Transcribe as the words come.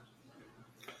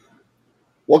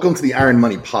Welcome to the Iron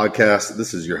Money Podcast.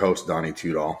 This is your host, Donny.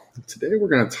 Today we're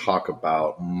going to talk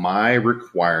about my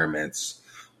requirements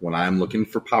when I'm looking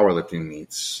for powerlifting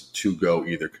meets to go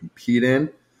either compete in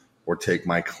or take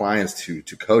my clients to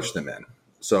coach them in.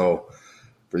 So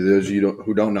for those of you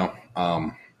who don't know,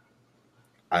 I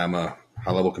am a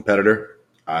high-level competitor.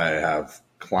 I have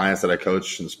clients that I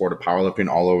coach in the sport of powerlifting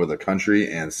all over the country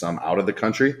and some out of the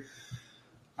country.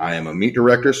 I am a meet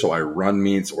director, so I run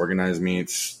meets, organize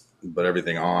meets, put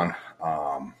everything on.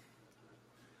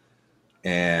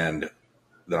 And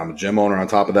then I'm a gym owner on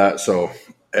top of that. So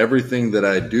everything that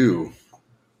I do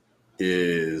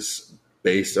is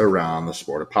based around the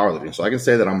sport of powerlifting. So I can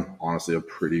say that I'm honestly a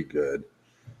pretty good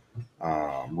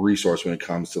resource when it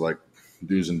comes to like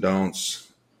do's and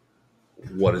don'ts,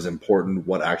 what is important,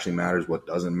 what actually matters, what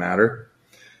doesn't matter.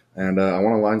 And I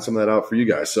want to line some of that out for you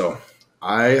guys. So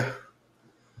I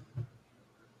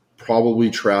probably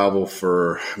travel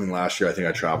last year I think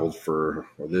I traveled or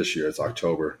this year it's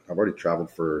October. I've already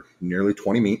traveled for nearly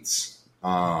 20 meets.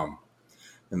 And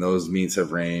those meets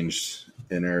have ranged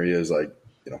in areas like,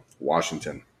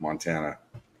 Washington, Montana,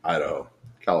 Idaho,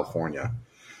 California,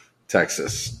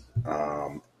 Texas,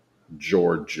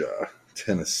 Georgia,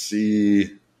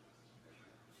 Tennessee,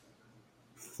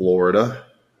 Florida.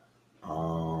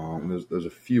 There's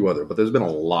a few other, but there's been a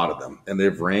lot of them, and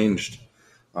they've ranged.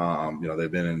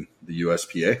 They've been in the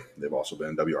USPA. They've also been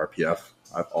in WRPF.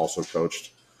 I've also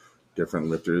coached different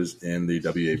lifters in the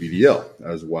WABDL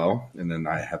as well. And then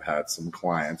I have had some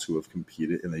clients who have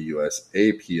competed in the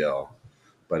USAPL,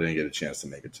 but I didn't get a chance to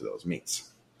make it to those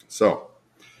meets. So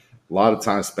a lot of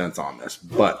time spent on this.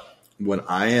 But when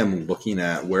I am looking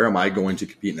at where am I going to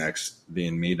compete next,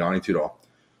 being me, Donny Tudor,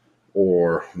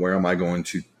 or where am I going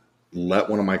to let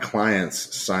one of my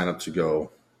clients sign up to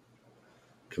go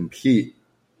compete,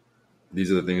 these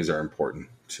are the things that are important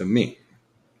to me.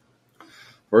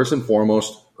 First and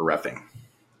foremost, reffing.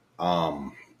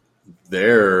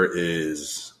 There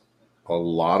is a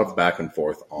lot of back and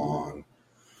forth on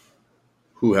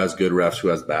who has good refs, who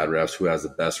has bad refs, who has the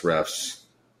best refs,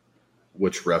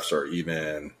 which refs are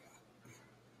even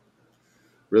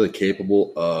really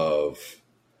capable of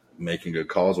making good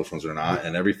calls, which ones are not.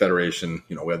 And every federation,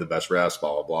 we have the best refs,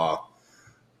 blah, blah, blah.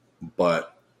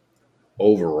 But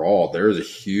overall, there is a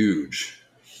huge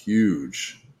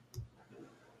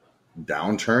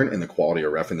downturn in the quality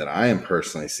of reffing that I am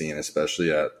personally seeing,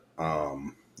 especially at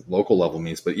local level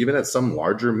meets, but even at some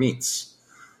larger meets.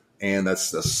 And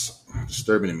that's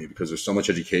disturbing to me because there's so much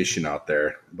education out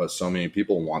there, but so many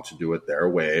people want to do it their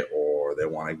way, or they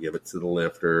want to give it to the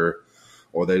lifter,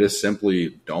 or they just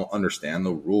simply don't understand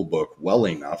the rule book well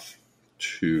enough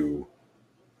to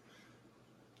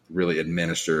really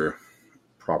administer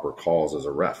proper calls as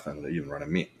a ref and even run a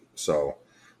meet. So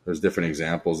there's different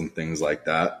examples and things like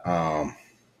that.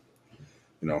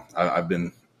 I've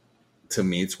been to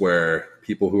meets where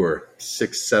people who are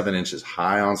 6-7 inches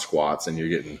high on squats and you're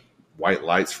getting white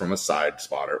lights from a side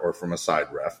spotter or from a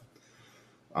side ref.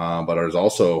 But there's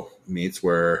also meets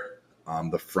where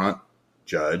the front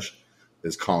judge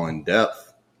is calling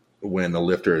depth when the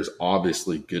lifter is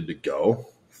obviously good to go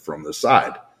from the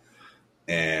side.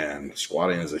 And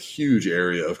squatting is a huge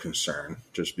area of concern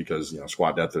just because,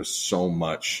 squat depth, there's so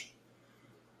much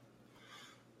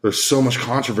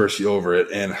controversy over it.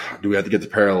 And do we have to get to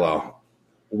parallel?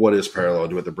 What is parallel?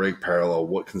 Do we have to break parallel?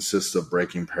 What consists of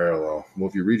breaking parallel? Well,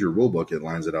 if you read your rule book, it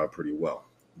lines it out pretty well.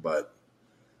 But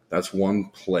that's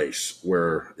one place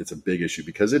where it's a big issue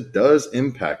because it does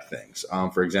impact things.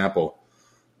 For example,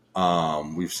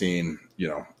 we've seen,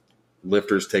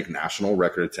 lifters take national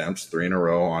record attempts 3 in a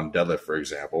row on deadlift, for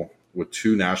example, with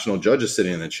 2 national judges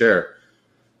sitting in the chair.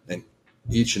 And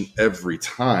each and every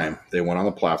time they went on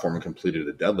the platform and completed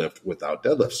a deadlift without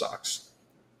deadlift socks.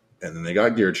 And then they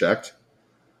got gear checked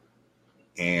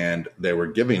and they were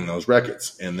giving those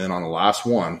records. And then on the last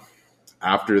one,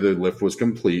 after the lift was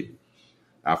complete,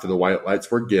 after the white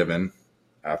lights were given,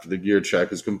 after the gear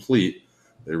check is complete,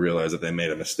 they realized that they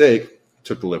made a mistake,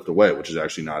 took the lift away, which is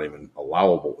actually not even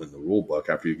allowable in the rule book.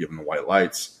 After you give them the white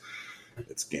lights,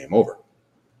 it's game over.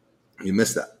 You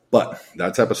missed that. But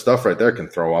that type of stuff right there can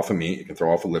throw off a meet. It can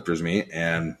throw off a lifter's meet.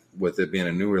 And with it being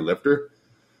a newer lifter,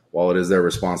 while it is their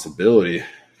responsibility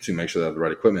to make sure they have the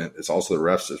right equipment, it's also the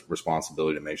ref's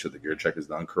responsibility to make sure the gear check is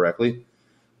done correctly.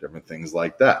 Different things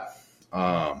like that.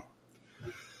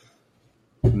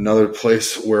 Another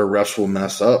place where refs will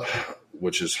mess up,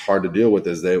 which is hard to deal with,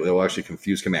 is they will actually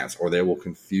confuse commands, or they will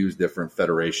confuse different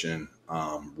federation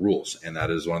rules. And that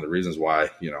is one of the reasons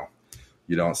why,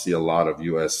 you don't see a lot of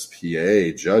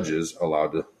USPA judges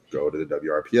allowed to go to the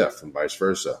WRPF and vice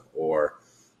versa, or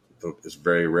it's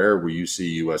very rare where you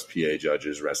see USPA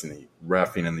judges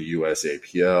reffing in the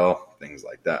USAPL, things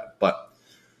like that. But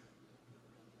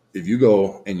if you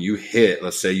go and you hit,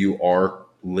 let's say you are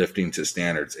lifting to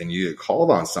standards and you get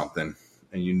called on something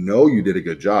and you know you did a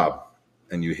good job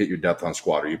and you hit your depth on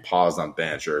squat or you paused on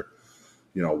bench or,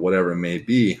 whatever it may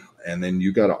be, and then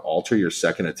you got to alter your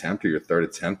second attempt or your third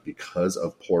attempt because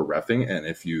of poor reffing. And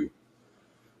if you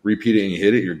repeat it and you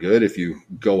hit it, you're good. If you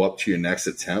go up to your next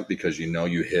attempt because you know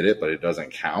you hit it, but it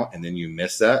doesn't count, and then you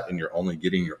miss that and you're only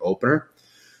getting your opener,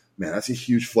 man, that's a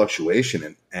huge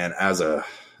fluctuation. And as a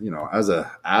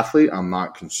athlete, I'm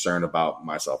not concerned about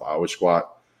myself. I always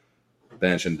squat,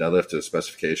 bench, and deadlift to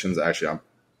specifications. Actually, I'm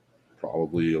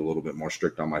probably a little bit more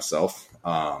strict on myself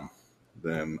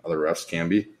than other refs can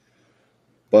be.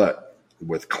 But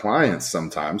with clients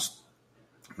sometimes,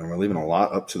 and we're leaving a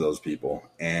lot up to those people,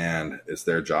 and it's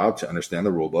their job to understand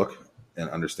the rule book and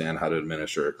understand how to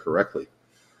administer it correctly.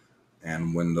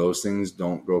 And when those things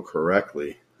don't go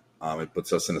correctly, it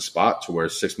puts us in a spot to where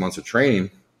 6 months of training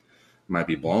might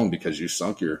be blown because you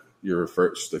sunk your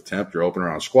first attempt, your opener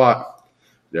on squat,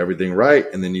 did everything right,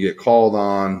 and then you get called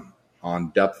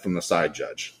on depth from the side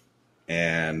judge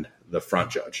and the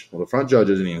front judge. Well, the front judge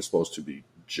isn't even supposed to be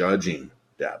judging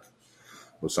depth.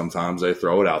 Well, sometimes they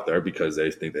throw it out there because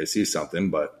they think they see something,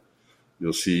 but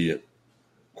you'll see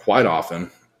quite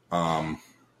often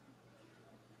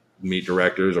meet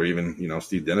directors or even,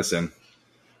 Steve Dennison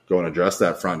go and address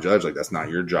that front judge like that's not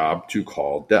your job to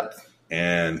call depth.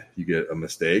 And you get a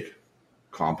mistake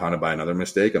compounded by another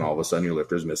mistake, and all of a sudden your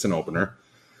lifters miss an opener.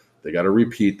 They got to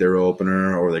repeat their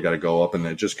opener or they got to go up, and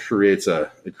it just creates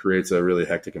a really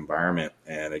hectic environment,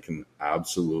 and it can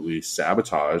absolutely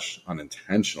sabotage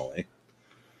unintentionally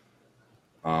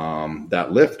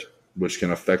that lift, which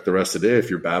can affect the rest of the day if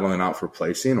you're battling out for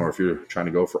placing or if you're trying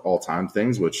to go for all-time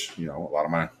things, which, a lot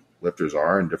of my lifters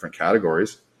are in different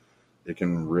categories. It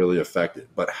can really affect it.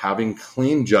 But having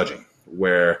clean judging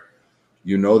where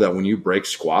you know that when you break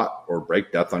squat or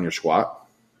break depth on your squat,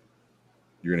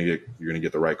 you're gonna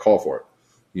get the right call for it.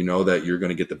 You know that you're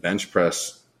gonna get the bench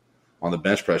press. On the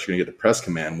bench press, you're gonna get the press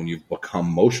command when you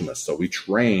become motionless. So we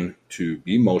train to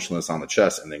be motionless on the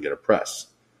chest and then get a press.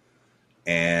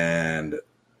 And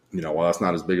while that's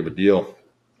not as big of a deal,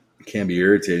 it can be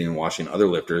irritating watching other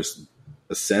lifters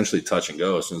essentially touch and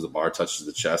go. As soon as the bar touches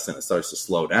the chest and it starts to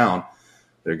slow down,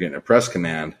 they're getting a press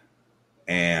command,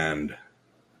 and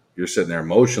you're sitting there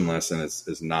motionless, and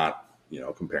it's not,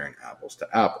 comparing apples to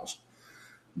apples.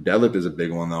 Deadlift is a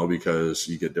big one, though, because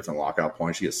you get different lockout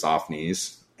points. You get soft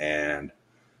knees, and,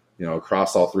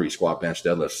 across all three, squat, bench,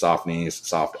 deadlift, soft knees,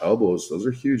 soft elbows, those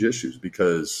are huge issues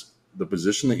because the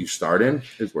position that you start in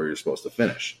is where you're supposed to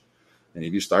finish. And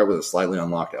if you start with a slightly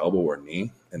unlocked elbow or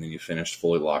knee, and then you finish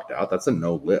fully locked out, that's a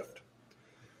no lift.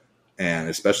 And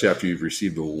especially after you've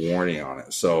received a warning on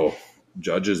it. So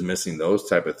judges missing those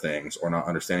type of things or not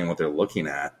understanding what they're looking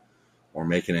at or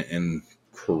making an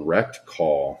incorrect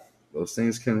call, those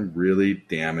things can really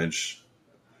damage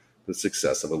the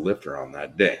success of a lifter on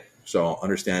that day. So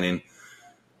understanding,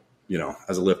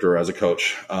 as a lifter or as a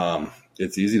coach,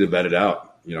 it's easy to vet it out.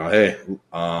 Hey,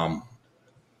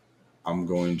 I'm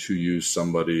going to use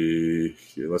somebody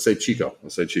here. Let's say Chico.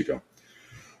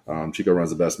 Chico runs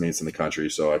the best meets in the country,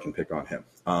 so I can pick on him.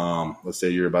 Let's say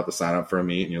you're about to sign up for a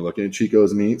meet and you're looking at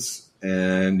Chico's meets,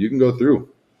 and you can go through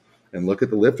and look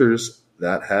at the lifters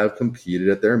that have competed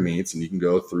at their meets, and you can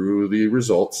go through the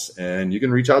results and you can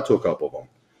reach out to a couple of them.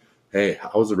 Hey,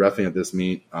 how was the reffing at this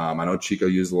meet? I know Chico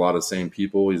used a lot of the same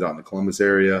people. He's out in the Columbus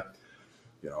area.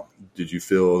 Did you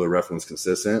feel the ref was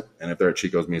consistent? And if they're at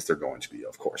Chico's meets, they're going to be,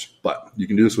 of course. But you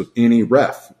can do this with any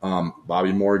ref.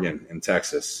 Bobby Morgan in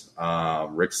Texas,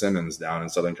 Rick Simmons down in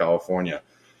Southern California.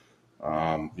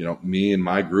 Me and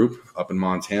my group up in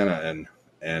Montana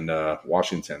and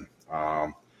Washington.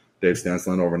 Dave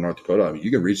Stanslin over in North Dakota. I mean,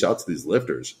 you can reach out to these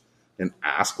lifters and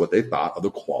ask what they thought of the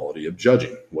quality of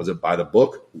judging. Was it by the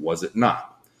book? Was it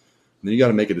not? And then you got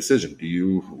to make a decision. Do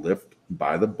you lift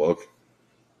by the book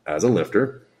as a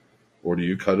lifter, or do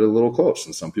you cut it a little close?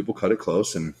 And some people cut it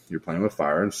close and you're playing with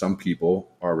fire, and some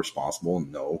people are responsible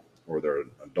and know, or they're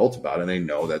adults about it and they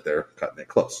know that they're cutting it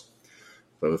close.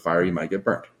 Play with fire, you might get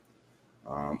burnt.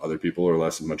 Other people are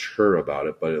less mature about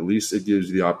it, but at least it gives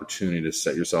you the opportunity to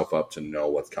set yourself up to know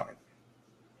what's coming.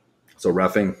 So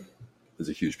reffing is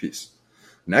a huge piece.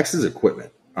 Next is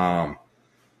equipment.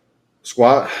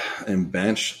 Squat and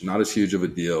bench, not as huge of a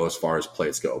deal as far as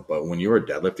plates go, but when you are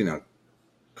deadlifting on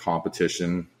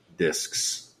competition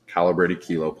discs, calibrated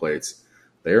kilo plates,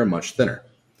 they are much thinner,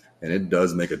 and it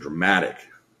does make a dramatic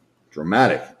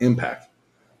impact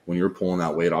when you're pulling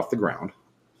that weight off the ground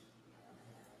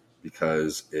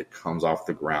because it comes off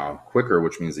the ground quicker,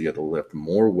 which means you get to lift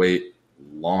more weight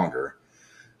longer.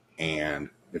 And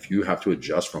if you have to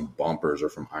adjust from bumpers or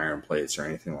from iron plates or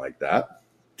anything like that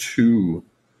to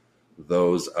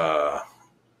those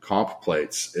comp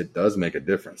plates, it does make a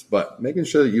difference. But making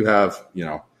sure that you have,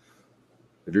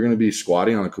 if you're going to be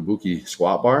squatting on a Kabuki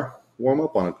squat bar, warm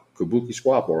up on a Kabuki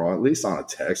squat bar, or at least on a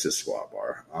Texas squat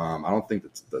bar. I don't think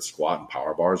that the squat and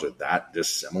power bars are that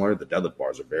dissimilar. The deadlift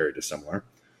bars are very dissimilar.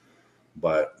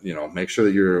 But, make sure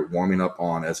that you're warming up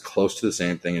on as close to the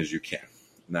same thing as you can.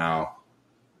 Now,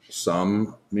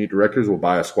 some meet directors will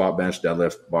buy a squat, bench,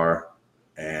 deadlift bar,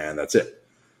 and that's it.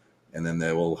 And then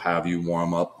they will have you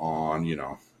warm up on,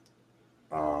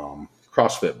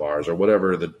 CrossFit bars or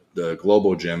whatever the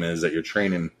global gym is that you're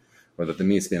training or that the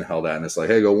meet's being held at. And it's like,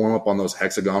 hey, go warm up on those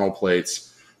hexagonal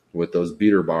plates with those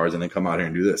beater bars and then come out here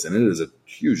and do this. And it is a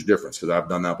huge difference because I've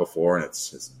done that before and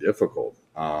it's difficult.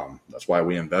 That's why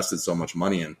we invested so much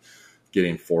money in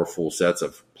getting 4 full sets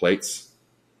of plates,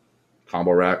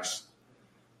 combo racks,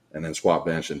 and then squat,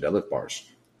 bench, and deadlift bars.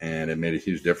 And it made a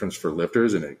huge difference for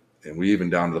lifters. And we even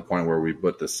down to the point where we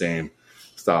put the same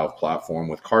style of platform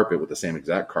with the same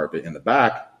exact carpet in the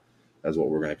back as what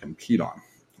we're going to compete on.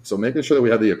 So making sure that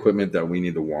we have the equipment that we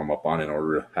need to warm up on in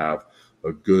order to have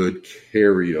a good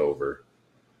carryover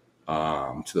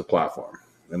to the platform.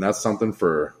 And that's something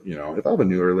for, if I have a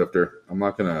newer lifter, I'm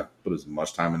not going to put as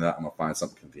much time in that. I'm going to find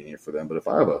something convenient for them. But if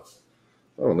I have a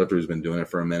lifter who's been doing it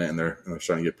for a minute and they're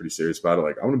starting to get pretty serious about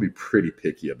it, I'm going to be pretty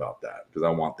picky about that because I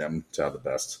want them to have the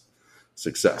best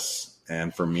success.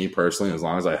 And for me personally, as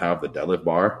long as I have the deadlift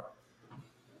bar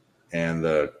and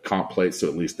the comp plates to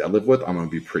at least deadlift with, I'm going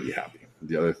to be pretty happy.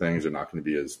 The other things are not going to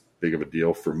be as big of a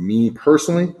deal for me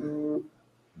personally,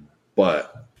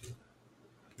 but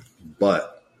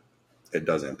it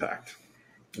does impact.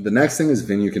 The next thing is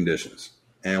venue conditions.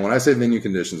 And when I say venue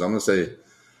conditions, I'm going to say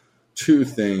 2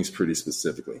 things pretty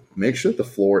specifically. Make sure that the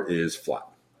floor is flat.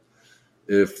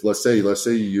 If let's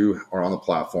say you are on the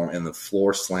platform and the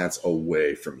floor slants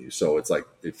away from you. So it's like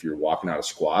if you're walking out a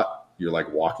squat, you're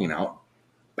like walking out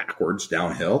backwards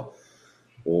downhill.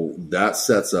 Well, that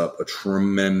sets up a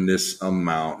tremendous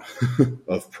amount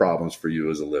of problems for you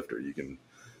as a lifter. You can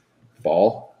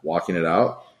fall walking it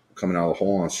out, coming out of the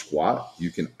hole on a squat. You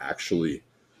can actually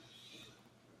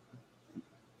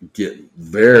get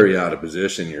very out of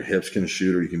position. Your hips can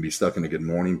shoot, or you can be stuck in a good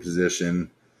morning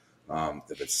position.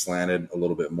 If it's slanted a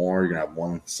little bit more, you're going to have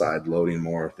one side loading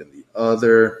more than the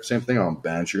other. Same thing on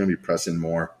bench. You're going to be pressing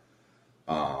more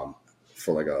for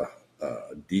like a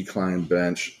decline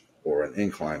bench or an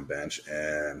incline bench,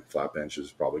 and flat bench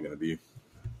is probably going to be,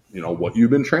 what you've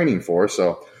been training for.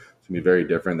 So it's going to be very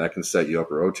different. That can set you up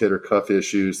for rotator cuff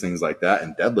issues, things like that.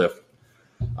 And deadlift,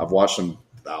 I've watched some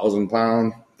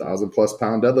 1,000+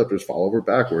 pound deadlifters fall over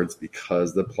backwards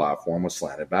because the platform was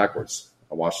slanted backwards.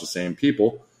 I watched the same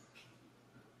people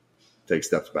take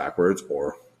steps backwards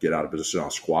or get out of position on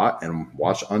squat and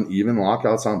watch uneven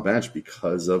lockouts on bench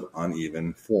because of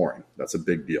uneven flooring. That's a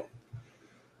big deal.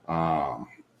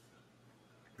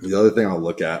 The other thing I'll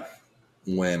look at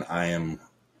when I am,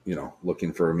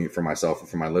 looking for a meet for myself and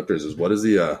for my lifters is what is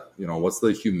the, what's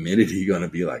the humidity going to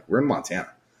be like? We're in Montana.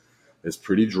 It's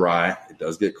pretty dry. It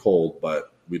does get cold,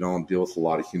 but we don't deal with a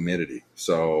lot of humidity.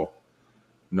 So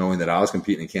knowing that I was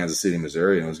competing in Kansas City,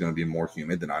 Missouri, and it was going to be more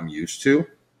humid than I'm used to,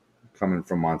 coming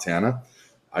from Montana,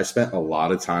 I spent a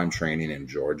lot of time training in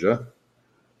Georgia,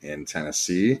 in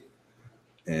Tennessee,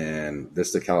 and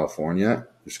Vista, California,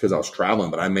 just because I was traveling.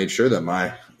 But I made sure that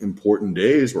my important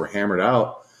days were hammered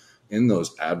out in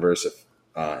those adverse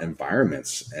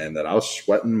environments, and that I was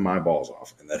sweating my balls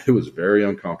off, and that it was very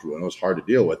uncomfortable and it was hard to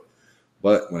deal with.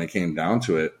 But when it came down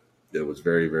to it, it was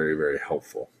very, very, very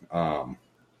helpful.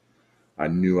 I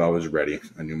knew I was ready.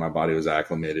 I knew my body was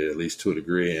acclimated, at least to a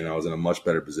degree, and I was in a much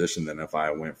better position than if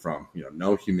I went from,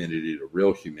 no humidity to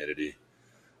real humidity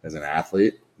as an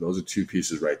athlete. Those are 2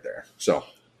 pieces right there. So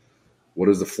what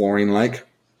is the flooring like?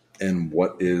 And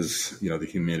what is, the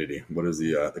humidity? What is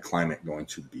the climate going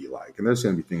to be like? And there's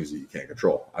going to be things that you can't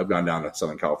control. I've gone down to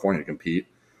Southern California to compete,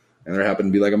 and there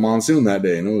happened to be like a monsoon that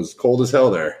day, and it was cold as hell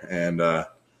there. And,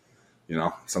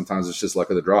 sometimes it's just luck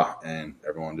of the draw, and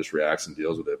everyone just reacts and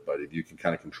deals with it. But if you can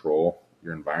kind of control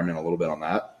your environment a little bit on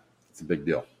that, it's a big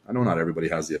deal. I know not everybody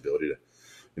has the ability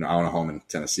to, I own a home in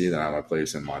Tennessee, then I have my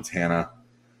place in Montana.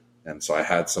 And so I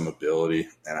had some ability,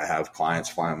 and I have clients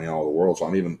flying me all over the world. So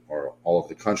or all over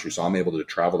the country. So I'm able to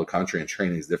travel the country and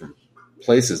train these different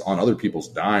places on other people's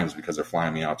dimes because they're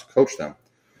flying me out to coach them.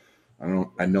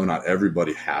 I know not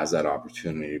everybody has that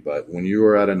opportunity, but when you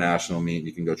are at a national meet,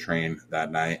 you can go train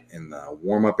that night in the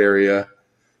warm-up area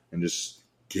and just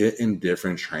get in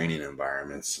different training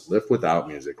environments, lift without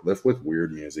music, lift with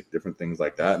weird music, different things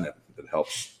like that. And it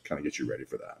helps kind of get you ready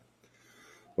for that.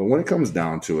 But when it comes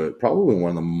down to it, probably one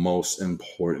of the most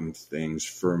important things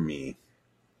for me,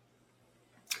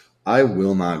 I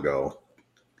will not go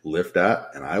lift at,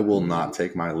 and I will not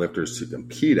take my lifters to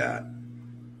compete at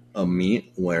a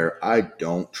meet where I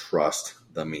don't trust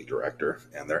the meet director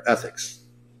and their ethics.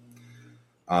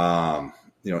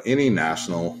 Any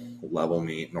national level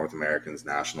meet, North Americans,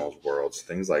 nationals, worlds,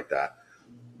 things like that,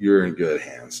 you're in good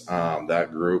hands.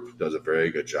 That group does a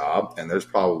very good job, and there's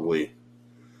probably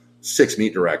 6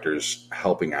 meet directors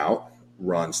helping out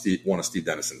run one of Steve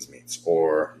Dennison's meets.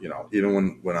 Or,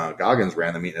 even when Goggins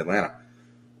ran the meet in Atlanta,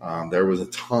 there was a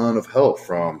ton of help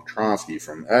from Tronsky,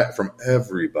 from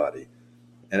everybody,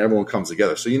 and everyone comes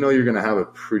together. So you're going to have a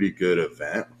pretty good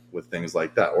event with things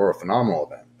like that, or a phenomenal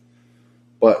event.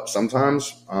 But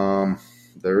sometimes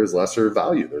there is lesser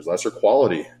value, there's lesser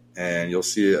quality, and you'll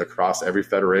see it across every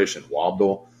federation: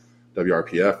 WABDL,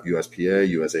 WRPF,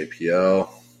 USPA, USAPL,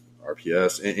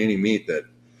 RPS, any meet that,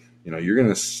 you're going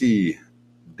to see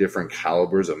different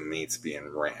calibers of meets being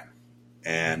ran.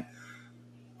 And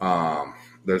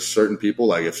there's certain people,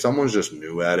 like if someone's just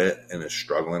new at it and is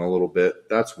struggling a little bit,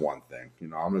 that's one thing.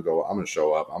 I'm going to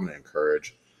show up, I'm going to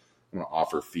encourage, I'm going to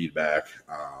offer feedback.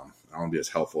 I want to be as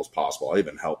helpful as possible. I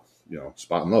even help,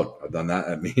 spot and load. I've done that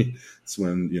at meets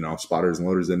when, spotters and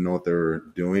loaders didn't know what they were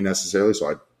doing necessarily.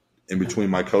 So in between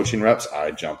my coaching reps,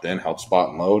 I jumped in, helped spot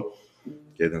and load,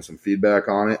 gave them some feedback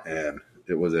on it, and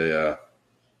it was a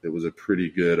pretty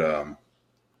good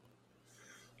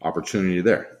opportunity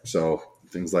there. So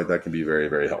things like that can be very,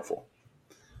 very helpful.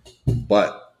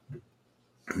 But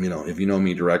if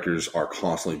meet directors are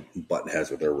constantly butting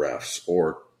heads with their refs,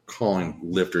 or calling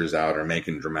lifters out, or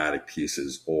making dramatic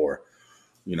pieces, or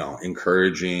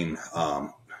encouraging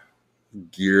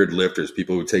geared lifters,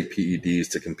 people who take PEDs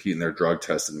to compete in their drug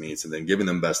tested meets, and then giving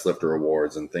them best lifter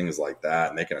awards and things like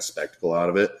that, making a spectacle out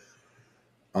of it.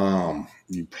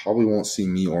 You probably won't see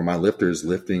me or my lifters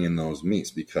lifting in those meets,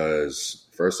 because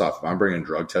first off, if I'm bringing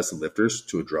drug tested lifters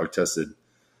to a drug tested,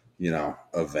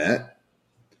 event,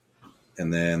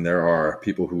 and then there are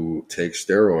people who take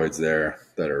steroids there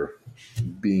that are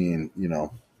being,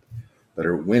 that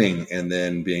are winning, and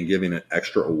then being given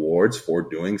extra awards for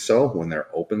doing so when they're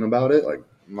open about it. Like,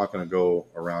 I'm not going to go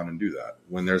around and do that.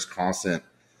 When there's constant,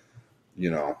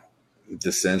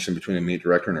 dissension between a meet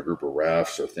director and a group of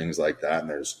refs or things like that, and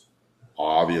there's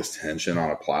obvious tension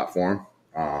on a platform,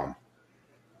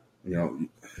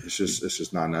 it's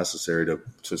just not necessary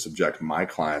to subject my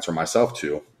clients or myself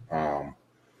to,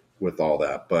 with all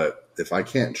that. But if I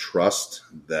can't trust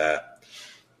that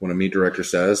when a meet director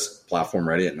says platform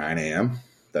ready at 9 a.m.,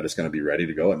 that it's going to be ready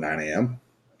to go at 9 a.m.,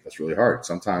 that's really hard.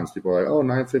 Sometimes people are like, oh,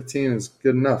 9:15 is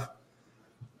good enough.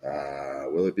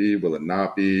 Will it be? Will it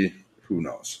not be? Who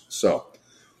knows? So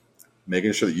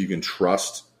making sure that you can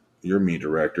trust your meet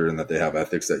director and that they have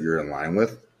ethics that you're in line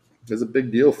with is a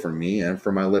big deal for me and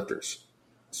for my lifters.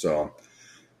 So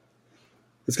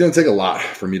it's going to take a lot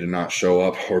for me to not show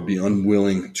up or be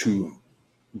unwilling to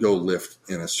go lift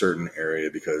in a certain area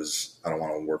because I don't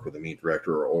want to work with a meet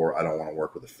director, or I don't want to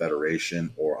work with a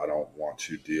federation, or I don't want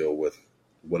to deal with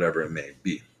whatever it may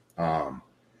be.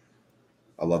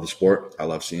 I love the sport. I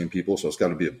love seeing people, so it's got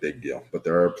to be a big deal. But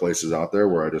there are places out there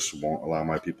where I just won't allow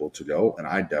my people to go, and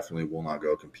I definitely will not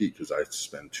go compete because I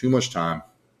spend too much time,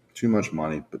 too much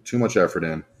money, put too much effort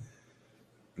in,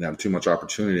 and have too much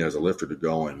opportunity as a lifter to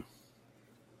go and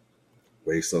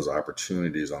waste those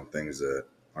opportunities on things that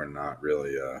are not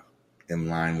really in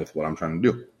line with what I'm trying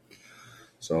to do.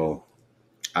 So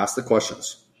ask the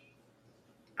questions.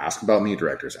 Ask about meet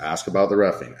directors. Ask about the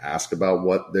reffing. Ask about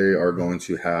what they are going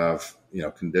to have,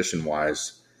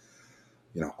 condition-wise.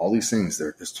 All these things,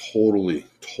 it's totally,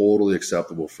 totally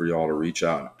acceptable for y'all to reach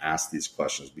out and ask these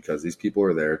questions, because these people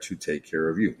are there to take care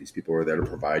of you. These people are there to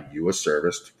provide you a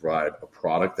service, to provide a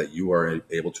product that you are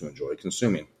able to enjoy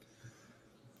consuming.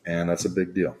 And that's a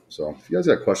big deal. So if you guys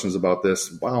got questions about this,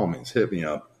 by all means, hit me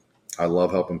up. I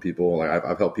love helping people. Like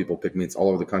I've helped people pick meets all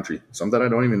over the country. Some that I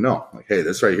don't even know. Like, hey,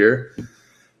 this right here,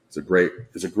 it's a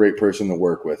great person to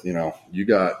work with. You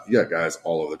got guys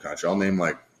all over the country. I'll name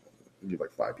give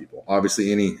 5 people.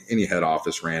 Obviously, any head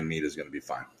office ran meet is going to be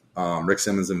fine. Rick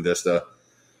Simmons and Vista,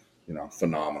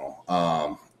 phenomenal.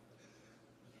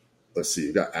 Let's see.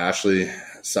 You got Ashley,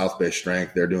 South Bay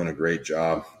Strength. They're doing a great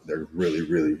job. They're really,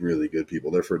 really, really good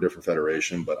people. They're for a different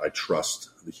federation, but I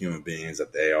trust the human beings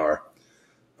that they are.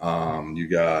 You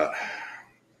got,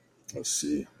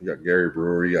 you got Gary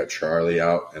Brewer. You got Charlie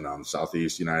out in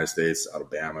Southeast United States,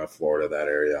 Alabama, Florida, that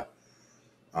area.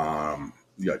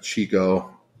 You got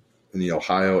Chico in the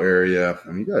Ohio area.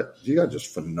 I mean, you got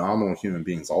just phenomenal human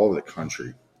beings all over the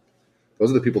country.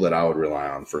 Those are the people that I would rely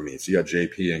on for me. So you got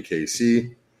JP and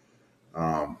KC,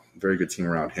 very good team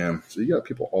around him. So you got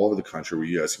people all over the country where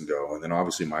you guys can go. And then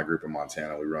obviously my group in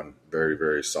Montana, we run very,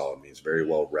 very solid meets, very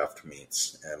well reffed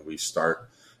meets. And we start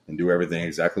and do everything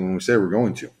exactly when we say we're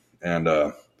going to. And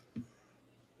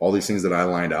all these things that I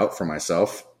lined out for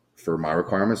myself, for my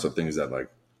requirements, are things that like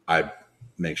I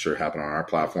make sure happen on our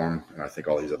platform. And I think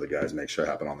all these other guys make sure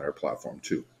happen on their platform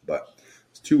too. But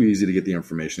it's too easy to get the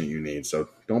information that you need. So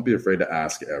don't be afraid to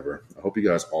ask ever. I hope you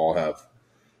guys all have,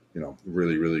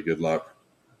 really, really good luck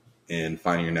in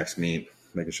finding your next meet,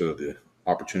 making sure that the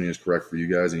opportunity is correct for you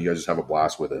guys, and you guys just have a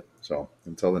blast with it. So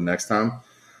until the next time,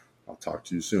 I'll talk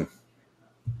to you soon.